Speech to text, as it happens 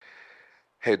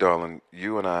Hey, darling,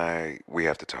 you and we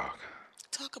have to talk.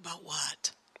 Talk about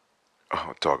what?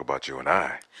 Oh, talk about you and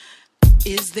I.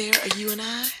 Is there a you and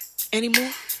I anymore?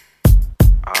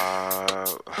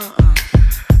 Uh, Uh-uh.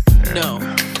 No,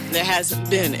 there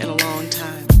hasn't been in a long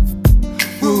time.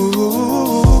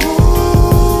 Ooh,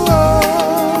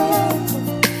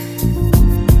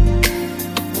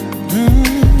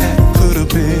 could have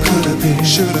been,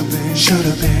 should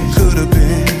have been, could have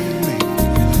been me.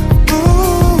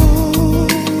 Ooh,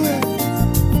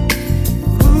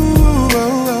 ooh,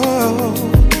 oh,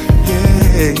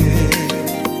 yeah, yeah.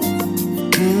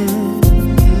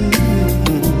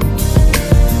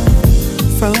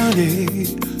 Funny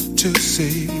to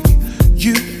see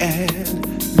you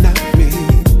and not me.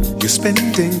 You're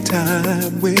spending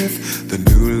time with the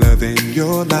new love in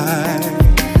your life.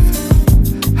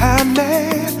 How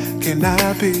mad can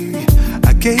I be?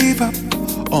 I gave up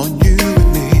on you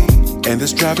and me, and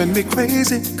it's driving me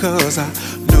crazy, cause I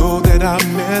know that I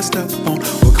messed up on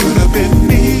what could have been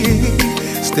me.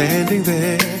 Standing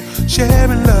there,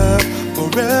 sharing love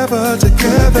forever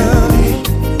together.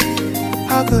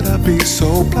 How could I be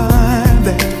so blind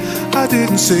that I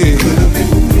didn't see? Could have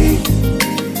been me.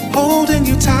 Holding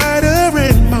you tighter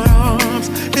in my arms.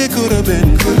 It could have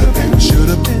been, should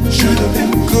have been,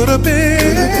 could have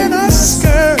been us,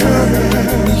 girl.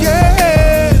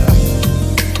 Yeah,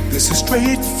 this is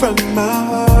straight from my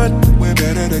heart. We're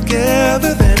better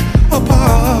together than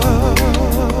apart.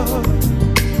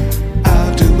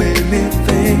 I'll do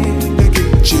anything to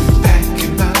get you back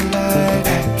in my life.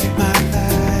 Back in my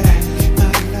life,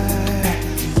 my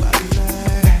life, my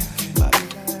life, my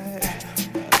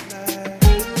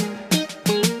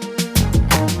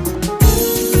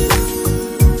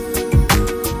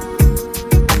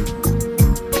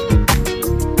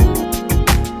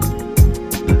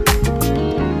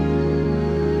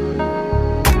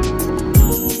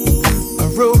I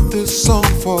wrote this song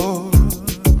for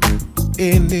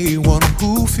anyone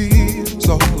who feels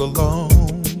all alone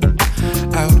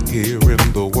out here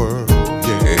in the world,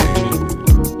 yeah.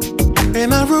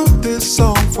 And I wrote this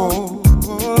song for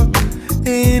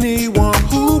anyone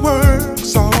who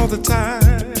works all the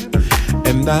time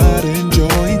and not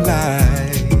enjoying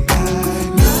life.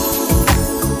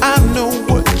 I know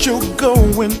what you're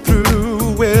going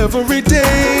through every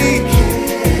day.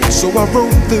 So I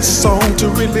wrote this song to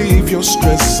relieve your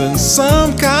stress in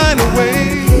some kind of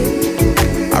way.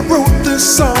 I wrote this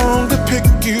song to pick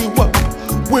you up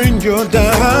when you're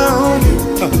down,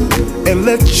 and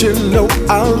let you know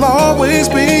I'll always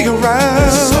be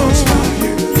around.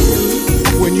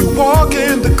 When you walk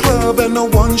in the club and no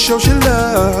one shows you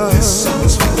love,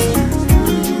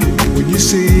 when you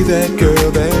see that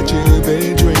girl that you've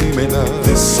been dreaming of,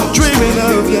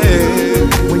 yeah.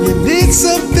 When you need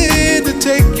something to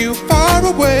take you far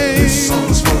away,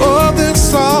 oh,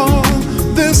 this song,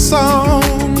 this song,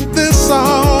 this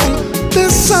song,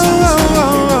 this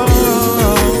song.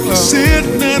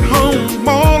 Sitting at home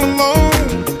all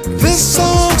alone, this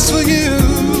song's for you.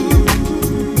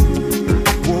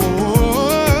 Oh,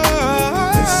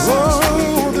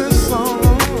 this song,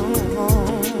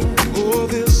 oh,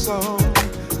 this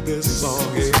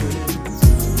song, yeah.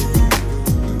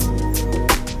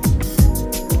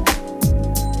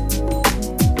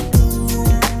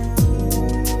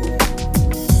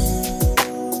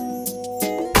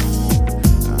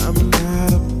 I'm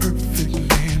not a perfect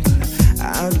man, but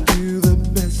I do the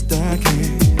best I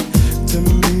can to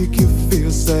make you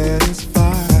feel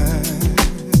satisfied.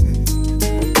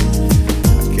 I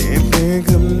can't think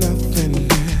of nothing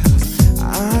else.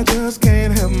 I just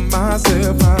can't help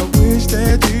myself. I wish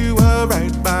that you were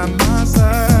right by my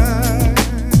side.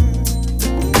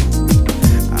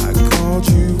 I called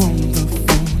you on the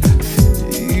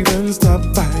phone, even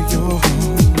stopped by your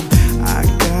home. I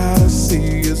gotta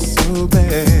see you so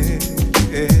bad.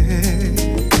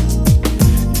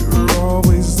 You're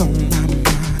always on my mind,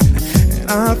 and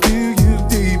I feel you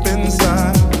deep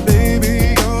inside.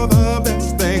 Baby, you're the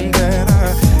best thing that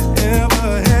I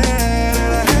ever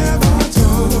had. Have I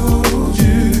told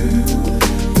you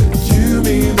that you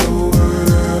mean the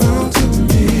world to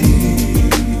me?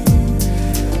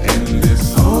 And it's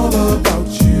all about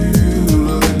you.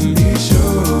 Let me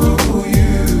show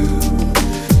you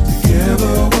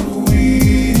together what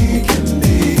we can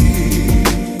be.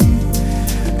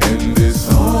 And it's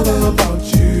all about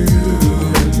you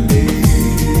and me.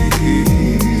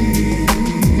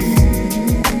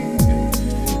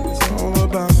 It's all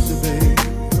about you, babe.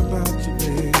 About you,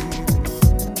 babe.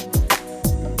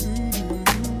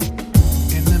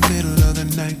 In the middle of the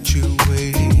night, you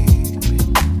wake,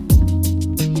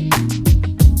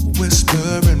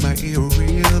 whisper in my ear,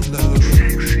 real love.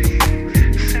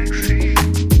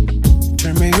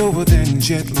 over, then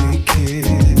gently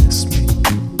kiss me.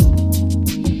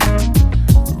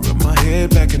 Rub my head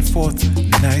back and forth,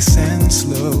 nice and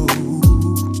slow.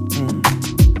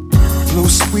 Blow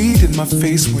sweet in my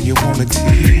face when you wanna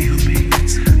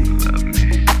tease.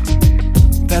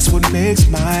 That's what makes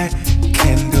my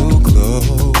candle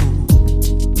glow.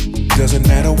 Doesn't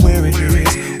matter where it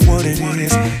is, what it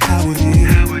is, how it is.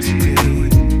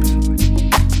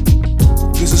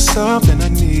 This is something I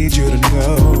need you to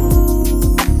know.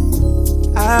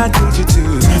 I need you to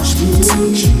touch me,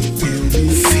 feel me,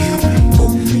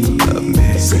 hold me, love me,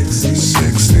 sexy,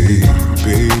 sexy,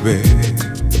 baby.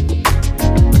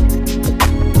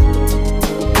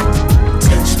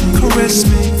 Caress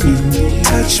me,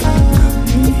 touch me,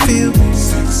 feel me,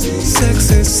 sexy,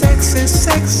 sexy, sexy,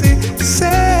 sexy,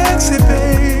 sexy,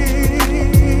 baby.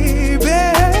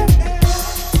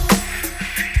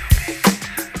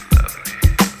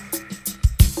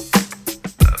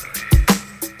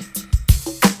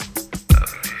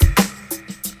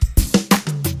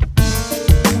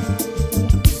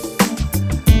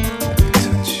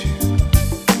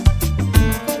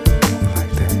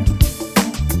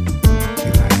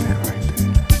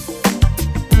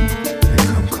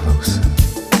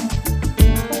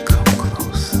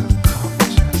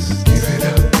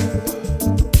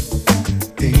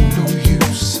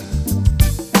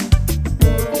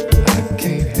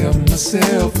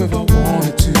 If I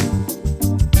wanted to,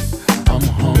 I'm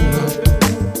hung up,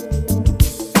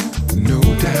 no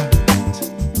doubt.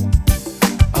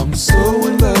 I'm so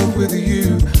in love with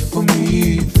you, for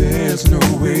me there's no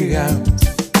way out.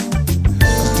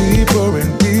 Deeper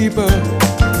and deeper,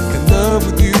 in love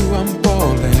with you I'm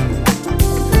falling.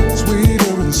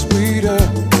 Sweeter and sweeter,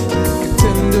 your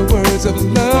tender words of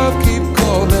love keep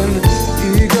calling.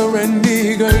 Eager and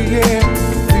eager, yeah,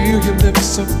 feel your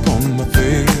lips upon my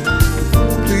face.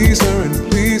 Please her and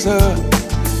please her,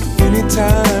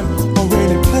 anytime or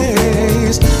any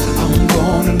place. I'm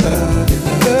gonna love you,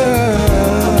 love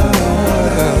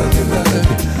you, love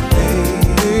you,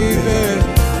 baby,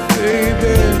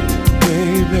 baby,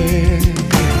 baby.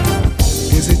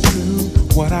 Is it true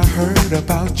what I heard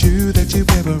about you, that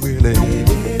you've ever really?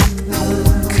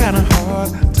 Kinda hard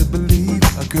to believe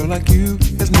a girl like you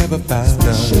has never found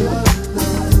out.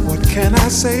 What can I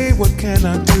say, what can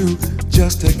I do,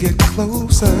 just to get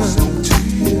closer to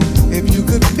you? If you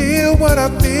could feel what I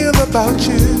feel about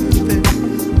you, then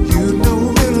you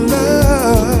know that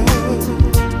love,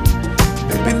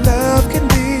 baby, love can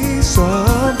be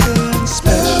something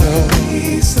special.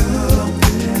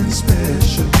 Something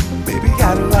special. Baby,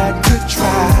 I'd like to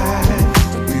try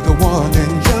to be the one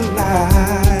in your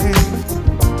life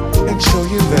and show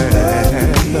you that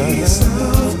love,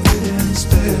 something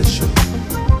special.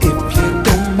 If you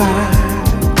don't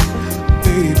mind,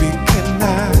 baby, can I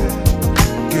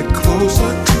get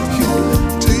closer to you,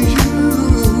 to you?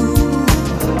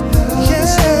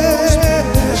 Yes,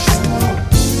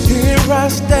 here I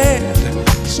stand,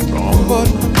 strong but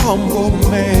humble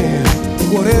man.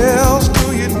 What else do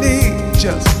you need?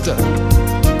 Just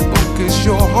focus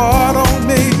your heart on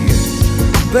me.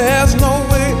 There's no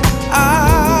way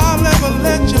I'll ever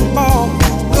let you fall,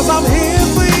 'cause I'm here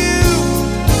for you.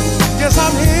 Yes,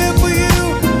 I'm here for you,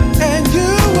 and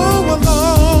you alone.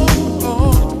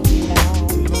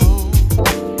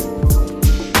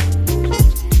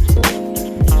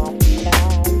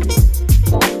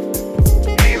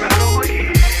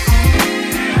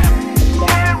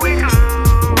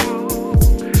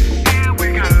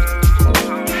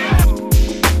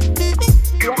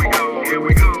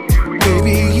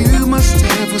 Baby, you must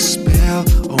have a spell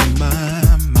on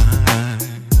my mind,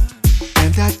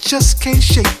 and I just can't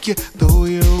shake you, though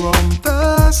you're on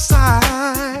the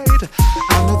side.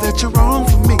 I know that you're wrong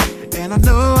for me, and I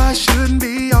know I shouldn't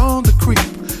be on the creep,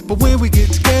 but when we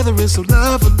get together it's so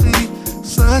lovely,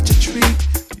 such a treat,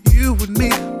 you and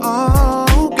me.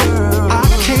 Oh girl, I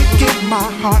can't get my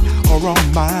heart or on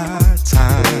my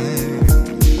time,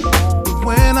 but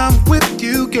when I'm with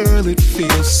you, girl, it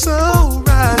feels so right.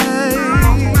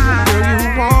 Girl,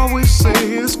 you always say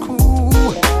it's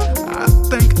cool, I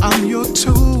think I'm your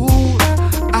tool.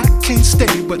 I can't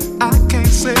stay, but I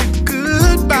can't say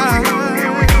goodbye.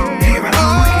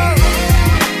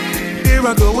 Here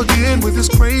I go again with this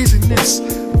craziness,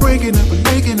 breaking up and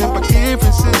making up, I can't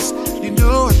resist. You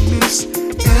know I miss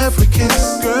every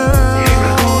kiss, girl. Here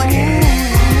I go again.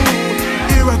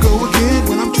 Here I go again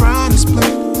when I'm trying to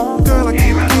split. Girl, I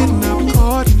keep getting up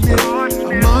caught in it.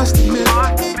 I must admit,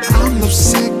 I'm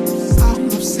lovesick.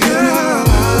 Girl,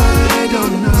 I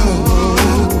don't know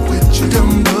what you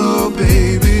don't know,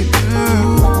 baby.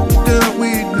 Girl,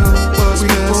 we know what's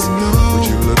best, but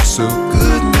you look so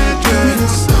good in that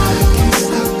dress. I can't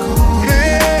stop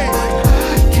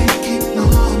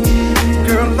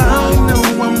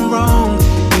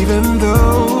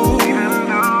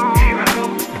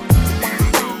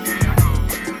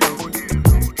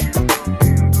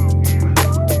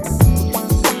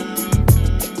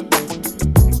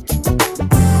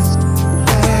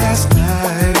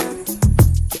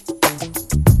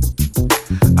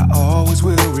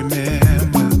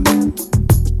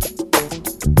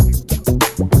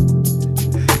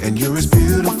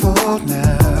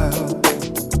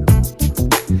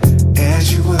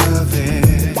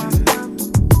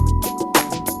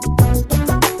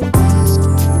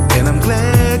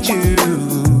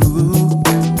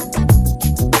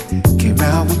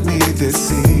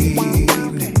this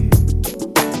evening.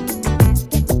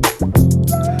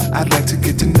 I'd like to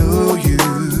get to know you,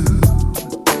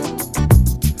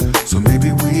 so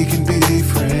maybe we can be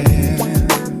friends.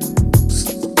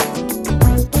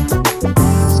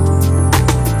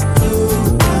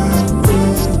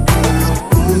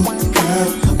 Girl,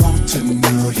 I want to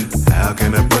know you. How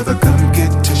can a brother come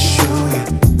get to show you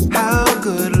how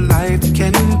good life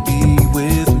can be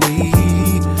with me,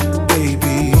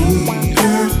 baby?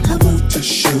 Girl, I want to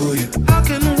show you. How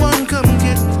can one come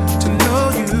get to know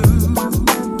you?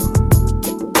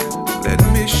 Let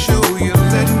me show you,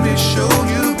 baby.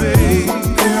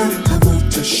 Girl, I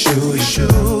want to show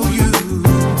you,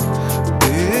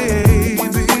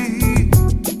 baby.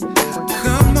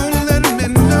 Come on, let me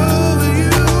know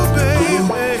you,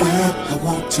 baby. Girl, I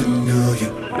want to know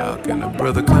you. How can a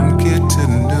brother come get to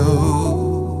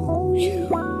know you?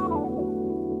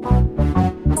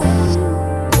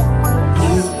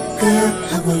 Girl,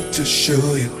 I want to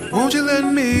show you. Won't you let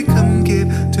me come get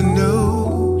to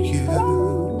know you?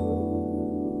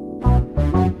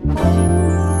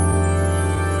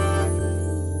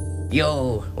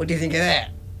 Yo, what do you think of that?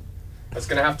 That's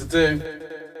gonna have to do.